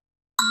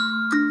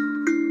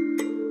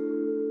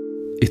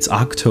It's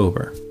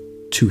October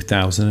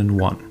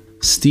 2001.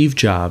 Steve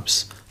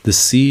Jobs, the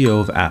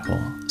CEO of Apple,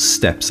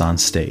 steps on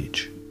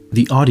stage.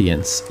 The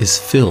audience is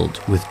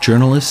filled with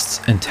journalists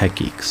and tech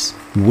geeks,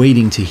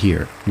 waiting to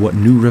hear what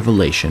new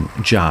revelation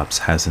Jobs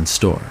has in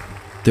store.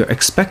 They're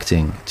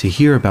expecting to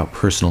hear about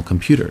personal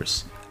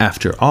computers.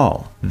 After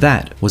all,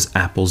 that was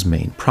Apple's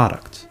main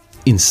product.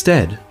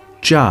 Instead,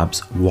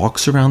 Jobs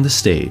walks around the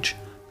stage,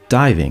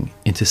 diving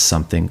into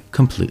something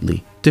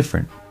completely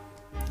different: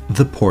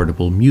 the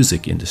portable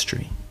music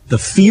industry. The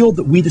field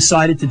that we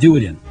decided to do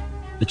it in,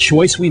 the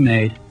choice we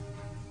made,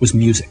 was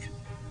music.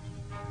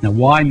 Now,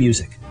 why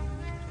music?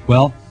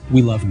 Well,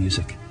 we love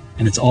music,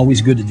 and it's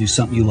always good to do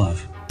something you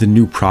love. The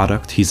new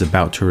product he's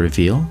about to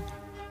reveal?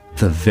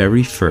 The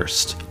very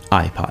first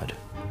iPod.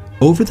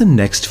 Over the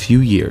next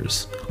few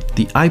years,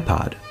 the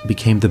iPod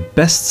became the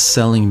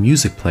best-selling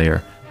music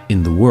player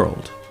in the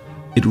world.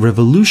 It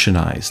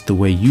revolutionized the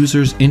way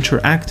users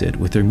interacted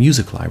with their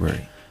music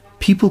library.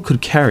 People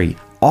could carry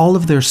all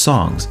of their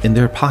songs in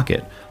their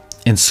pocket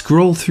and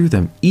scroll through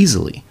them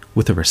easily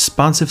with a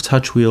responsive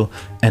touch wheel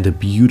and a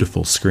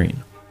beautiful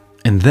screen.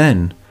 And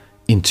then,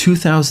 in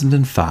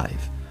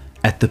 2005,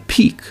 at the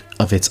peak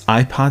of its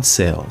iPod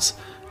sales,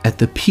 at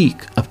the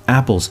peak of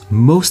Apple's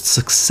most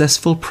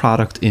successful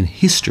product in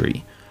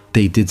history,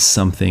 they did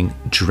something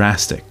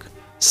drastic,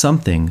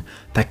 something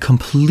that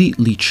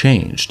completely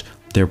changed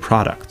their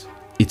product.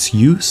 Its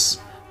use,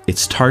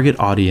 its target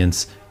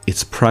audience,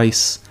 its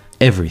price,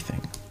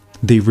 everything.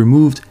 They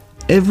removed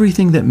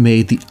everything that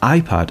made the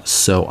iPod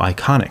so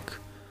iconic: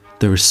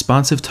 the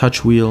responsive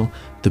touch wheel,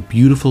 the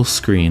beautiful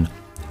screen,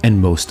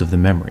 and most of the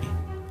memory.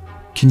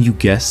 Can you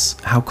guess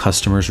how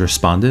customers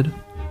responded?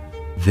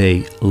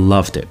 They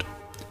loved it.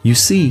 You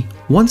see,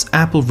 once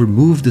Apple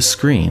removed the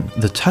screen,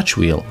 the touch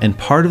wheel, and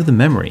part of the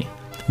memory,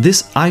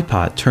 this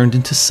iPod turned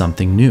into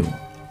something new.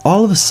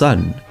 All of a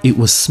sudden, it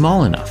was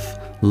small enough,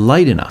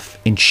 light enough,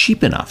 and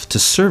cheap enough to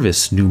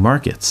service new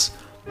markets.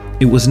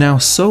 It was now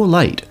so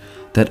light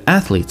that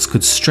athletes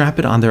could strap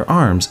it on their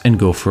arms and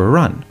go for a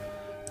run.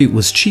 It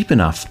was cheap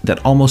enough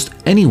that almost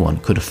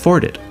anyone could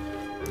afford it.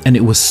 And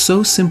it was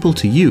so simple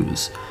to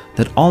use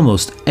that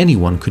almost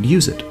anyone could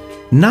use it,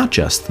 not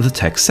just the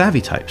tech-savvy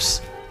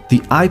types. The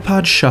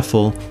iPod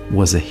Shuffle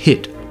was a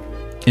hit.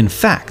 In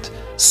fact,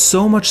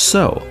 so much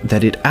so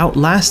that it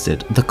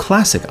outlasted the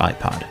classic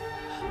iPod.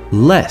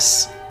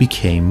 Less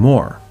became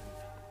more.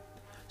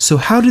 So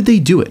how did they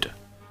do it?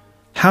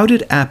 How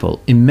did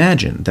Apple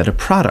imagine that a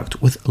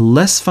product with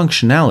less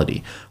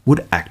functionality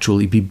would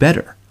actually be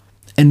better?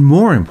 And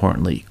more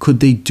importantly, could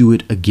they do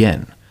it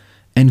again?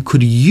 And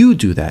could you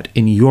do that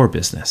in your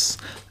business?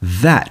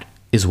 That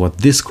is what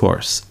this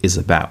course is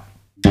about.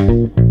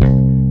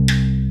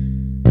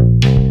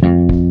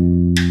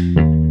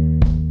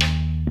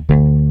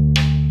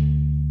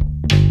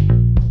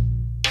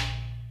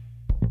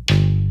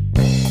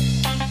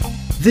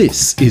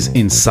 This is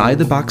Inside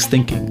the Box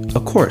Thinking,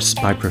 a course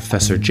by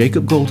Professor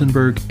Jacob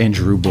Goldenberg and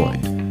Drew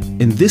Boyd.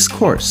 In this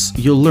course,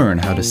 you'll learn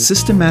how to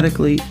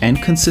systematically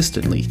and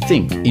consistently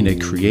think in a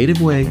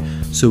creative way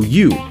so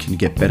you can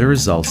get better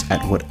results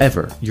at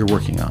whatever you're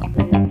working on.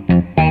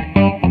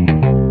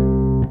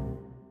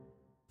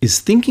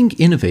 Is thinking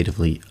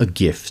innovatively a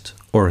gift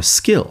or a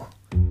skill?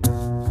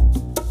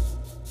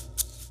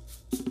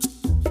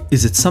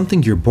 Is it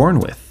something you're born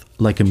with,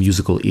 like a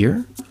musical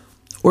ear?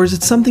 Or is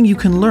it something you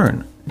can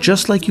learn,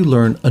 just like you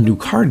learn a new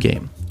card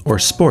game or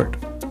sport?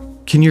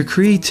 Can your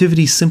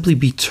creativity simply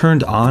be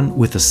turned on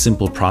with a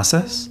simple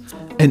process?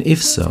 And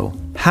if so,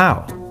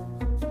 how?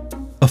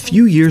 A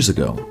few years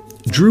ago,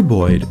 Drew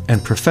Boyd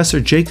and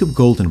Professor Jacob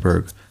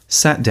Goldenberg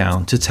sat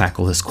down to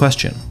tackle this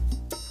question.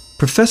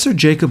 Professor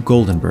Jacob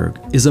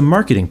Goldenberg is a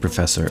marketing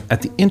professor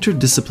at the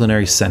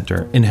Interdisciplinary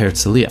Center in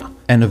Herzliya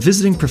and a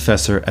visiting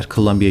professor at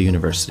Columbia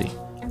University.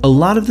 A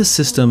lot of the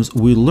systems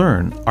we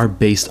learn are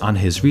based on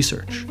his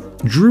research.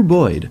 Drew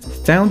Boyd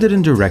founded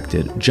and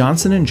directed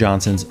Johnson &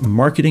 Johnson's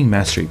Marketing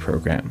Mastery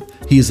Program.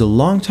 He is a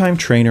longtime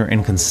trainer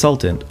and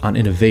consultant on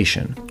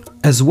innovation,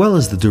 as well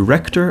as the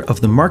director of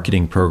the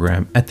marketing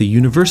program at the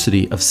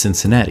University of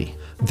Cincinnati.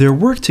 Their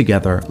work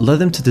together led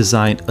them to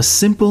design a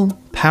simple,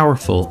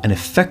 powerful, and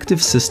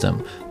effective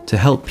system to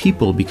help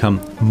people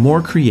become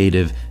more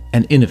creative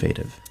and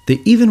innovative. They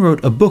even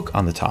wrote a book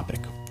on the topic,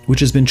 which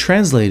has been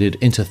translated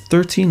into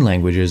 13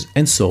 languages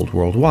and sold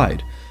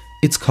worldwide.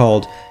 It's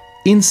called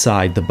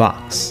Inside the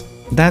Box.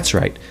 That's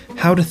right,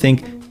 how to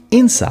think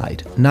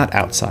inside, not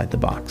outside the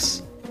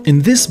box.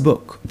 In this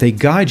book, they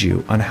guide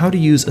you on how to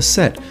use a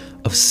set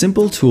of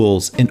simple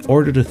tools in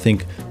order to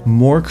think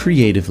more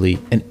creatively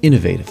and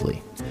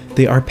innovatively.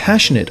 They are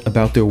passionate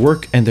about their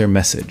work and their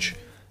message.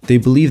 They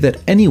believe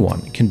that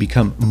anyone can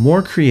become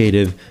more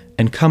creative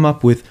and come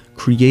up with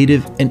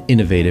creative and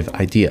innovative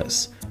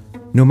ideas,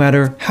 no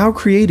matter how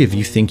creative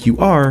you think you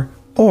are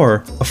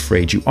or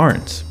afraid you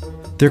aren't.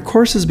 Their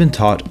course has been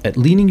taught at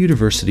leading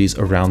universities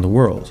around the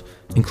world,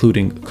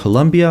 including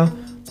Columbia,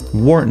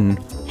 Wharton,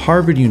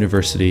 Harvard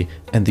University,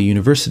 and the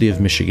University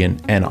of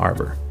Michigan, Ann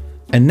Arbor.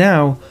 And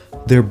now,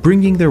 they're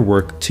bringing their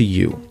work to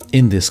you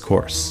in this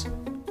course.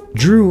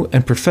 Drew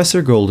and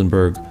Professor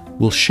Goldenberg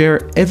will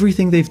share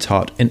everything they've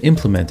taught and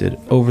implemented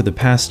over the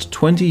past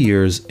 20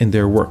 years in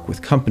their work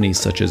with companies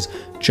such as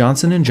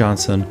Johnson &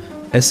 Johnson,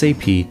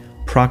 SAP,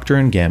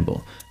 Procter &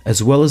 Gamble,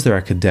 as well as their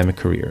academic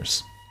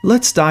careers.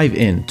 Let's dive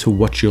into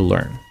what you'll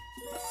learn.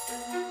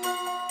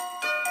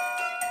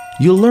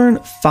 You'll learn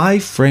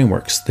 5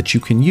 frameworks that you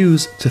can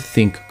use to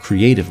think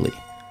creatively.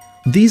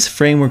 These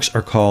frameworks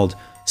are called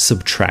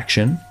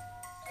subtraction,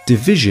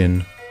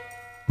 division,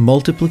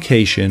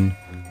 multiplication,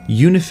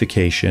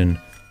 unification,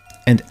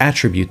 and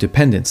attribute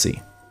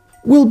dependency.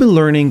 We'll be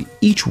learning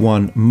each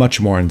one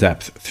much more in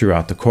depth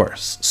throughout the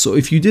course, so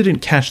if you didn't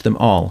catch them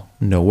all,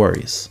 no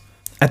worries.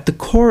 At the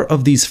core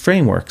of these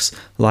frameworks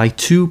lie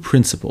 2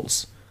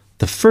 principles.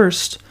 The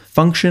first,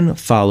 function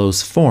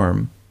follows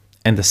form,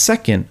 and the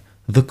second,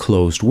 the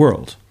closed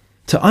world.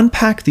 To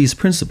unpack these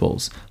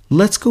principles,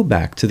 let's go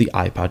back to the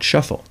iPod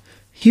Shuffle.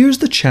 Here's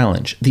the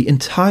challenge the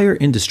entire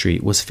industry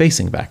was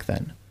facing back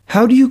then.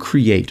 How do you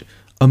create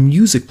a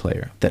music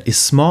player that is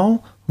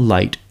small,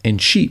 light, and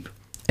cheap,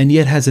 and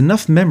yet has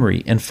enough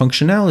memory and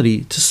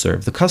functionality to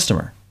serve the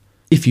customer?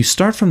 If you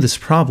start from this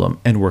problem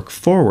and work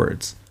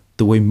forwards,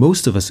 the way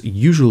most of us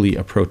usually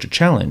approach a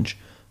challenge,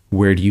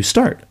 where do you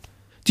start?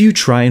 Do you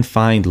try and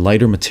find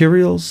lighter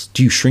materials?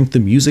 Do you shrink the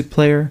music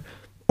player?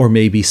 Or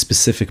maybe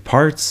specific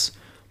parts?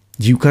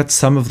 Do you cut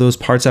some of those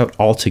parts out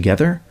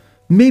altogether?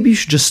 Maybe you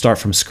should just start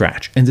from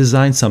scratch and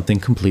design something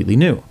completely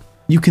new.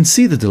 You can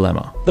see the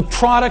dilemma. The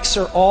products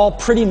are all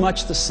pretty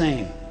much the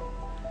same.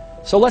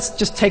 So let's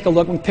just take a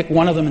look and pick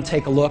one of them and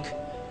take a look.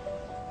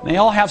 They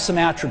all have some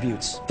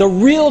attributes. The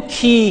real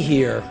key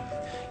here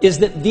is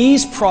that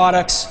these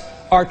products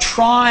are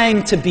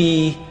trying to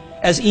be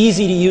as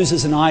easy to use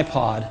as an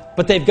iPod,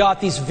 but they've got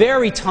these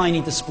very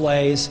tiny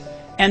displays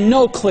and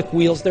no click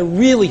wheels. They're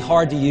really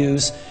hard to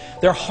use.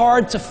 They're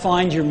hard to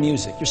find your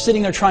music. You're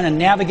sitting there trying to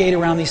navigate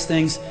around these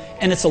things,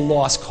 and it's a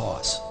lost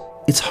cause.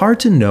 It's hard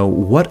to know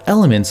what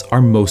elements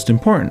are most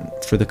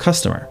important for the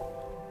customer.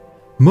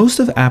 Most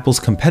of Apple's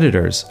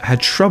competitors had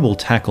trouble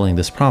tackling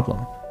this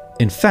problem.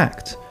 In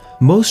fact,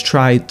 most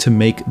tried to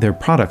make their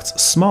products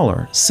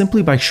smaller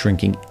simply by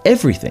shrinking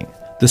everything,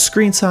 the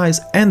screen size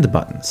and the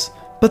buttons.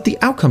 But the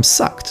outcome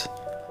sucked.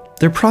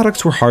 Their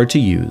products were hard to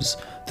use,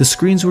 the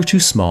screens were too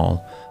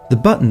small, the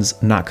buttons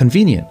not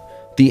convenient.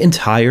 The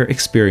entire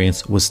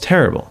experience was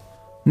terrible.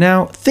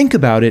 Now think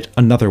about it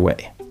another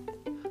way.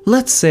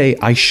 Let's say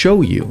I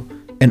show you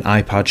an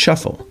iPod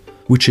Shuffle,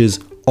 which is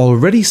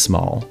already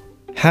small,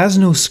 has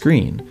no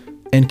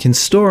screen, and can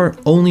store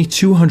only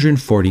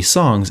 240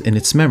 songs in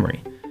its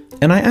memory.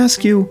 And I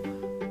ask you,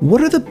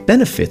 what are the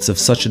benefits of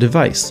such a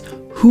device?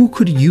 Who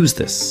could use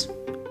this?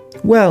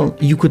 Well,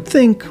 you could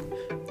think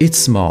it's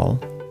small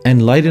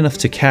and light enough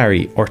to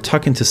carry or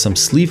tuck into some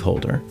sleeve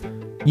holder.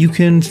 You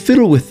can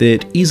fiddle with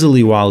it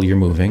easily while you're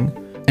moving,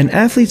 and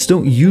athletes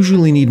don't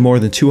usually need more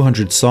than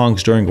 200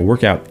 songs during a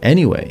workout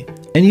anyway,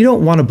 and you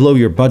don't want to blow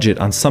your budget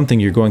on something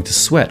you're going to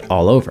sweat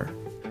all over.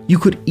 You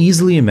could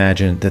easily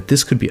imagine that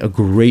this could be a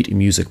great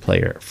music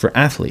player for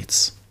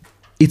athletes.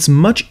 It's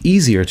much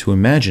easier to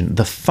imagine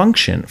the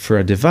function for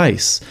a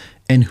device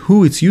and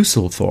who it's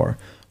useful for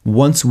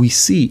once we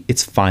see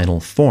its final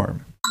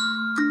form.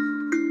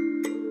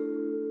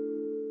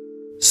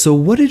 So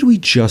what did we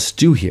just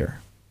do here?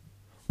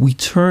 We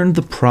turned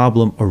the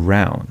problem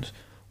around.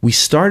 We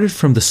started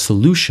from the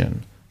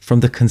solution,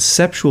 from the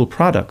conceptual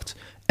product,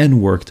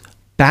 and worked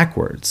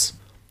backwards.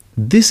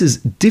 This is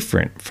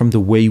different from the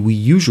way we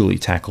usually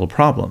tackle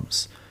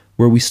problems,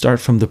 where we start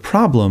from the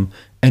problem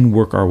and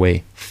work our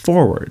way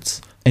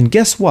forwards. And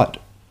guess what?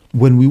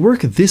 When we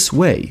work this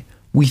way,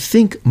 we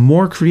think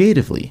more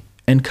creatively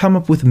and come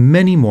up with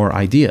many more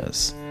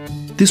ideas.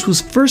 This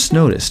was first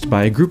noticed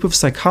by a group of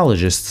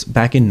psychologists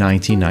back in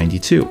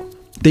 1992.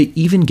 They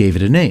even gave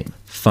it a name: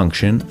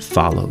 function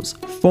follows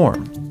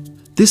form.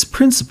 This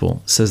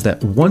principle says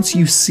that once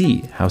you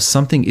see how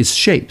something is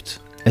shaped,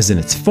 as in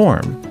its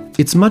form,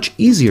 it's much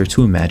easier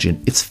to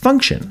imagine its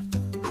function,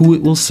 who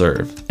it will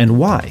serve, and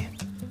why.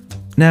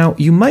 Now,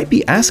 you might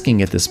be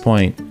asking at this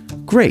point,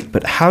 great,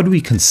 but how do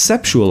we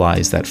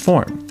conceptualize that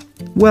form?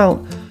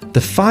 Well,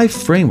 the 5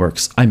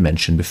 frameworks I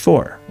mentioned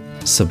before: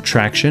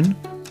 subtraction,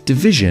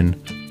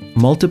 division,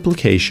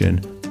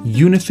 multiplication,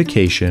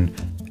 unification,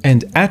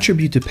 and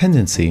attribute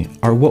dependency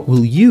are what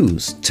we'll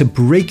use to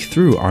break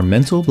through our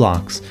mental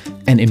blocks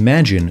and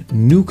imagine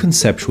new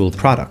conceptual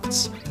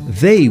products.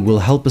 They will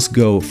help us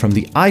go from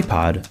the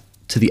iPod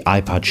to the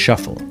iPod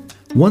Shuffle.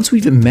 Once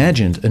we've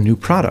imagined a new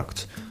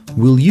product,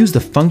 we'll use the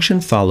function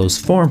follows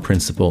form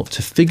principle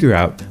to figure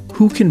out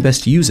who can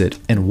best use it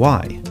and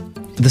why.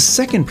 The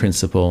second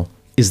principle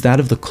is that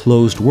of the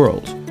closed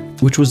world,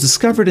 which was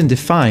discovered and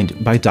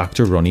defined by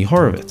Dr. Ronnie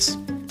Horowitz.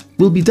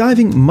 We'll be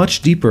diving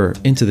much deeper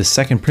into the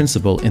second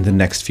principle in the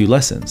next few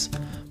lessons,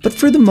 but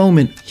for the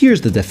moment,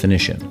 here's the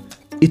definition.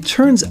 It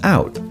turns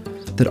out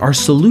that our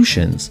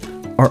solutions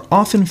are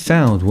often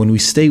found when we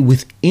stay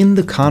within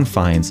the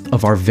confines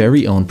of our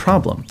very own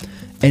problem,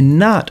 and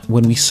not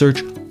when we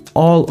search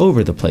all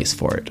over the place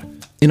for it.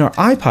 In our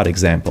iPod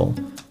example,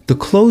 The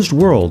closed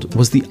world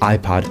was the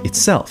iPod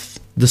itself,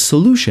 the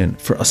solution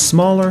for a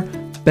smaller,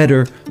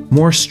 better,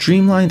 more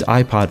streamlined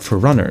iPod for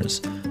runners.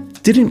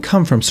 Didn't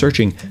come from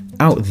searching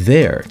out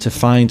there to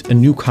find a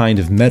new kind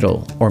of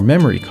metal or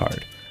memory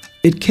card.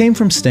 It came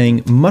from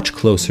staying much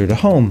closer to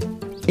home,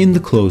 in the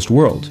closed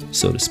world,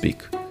 so to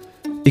speak.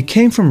 It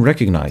came from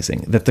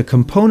recognizing that the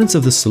components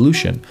of the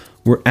solution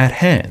were at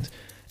hand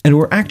and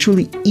were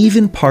actually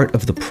even part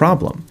of the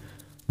problem.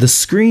 The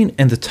screen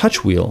and the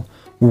touch wheel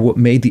were what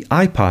made the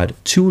iPod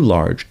too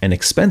large and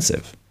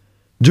expensive.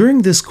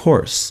 During this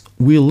course,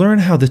 we'll learn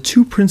how the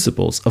two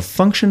principles of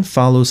function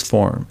follows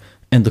form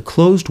and the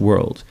closed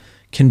world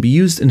can be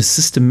used in a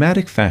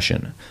systematic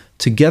fashion,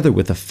 together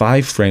with the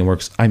 5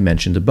 frameworks I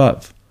mentioned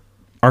above.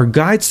 Our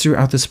guides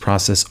throughout this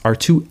process are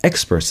 2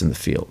 experts in the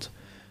field.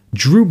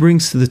 Drew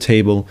brings to the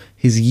table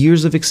his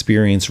years of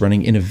experience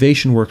running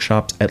innovation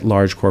workshops at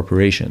large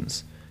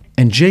corporations,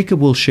 and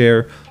Jacob will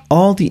share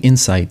all the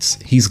insights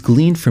he's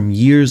gleaned from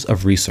years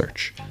of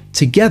research.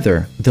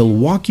 Together, they'll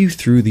walk you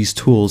through these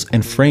tools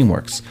and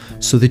frameworks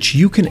so that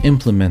you can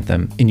implement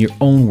them in your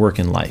own work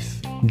and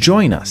life.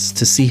 Join us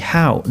to see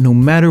how, no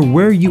matter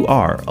where you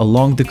are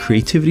along the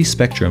creativity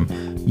spectrum,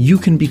 you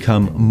can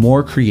become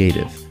more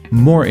creative,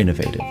 more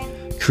innovative.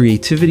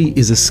 Creativity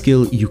is a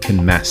skill you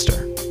can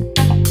master.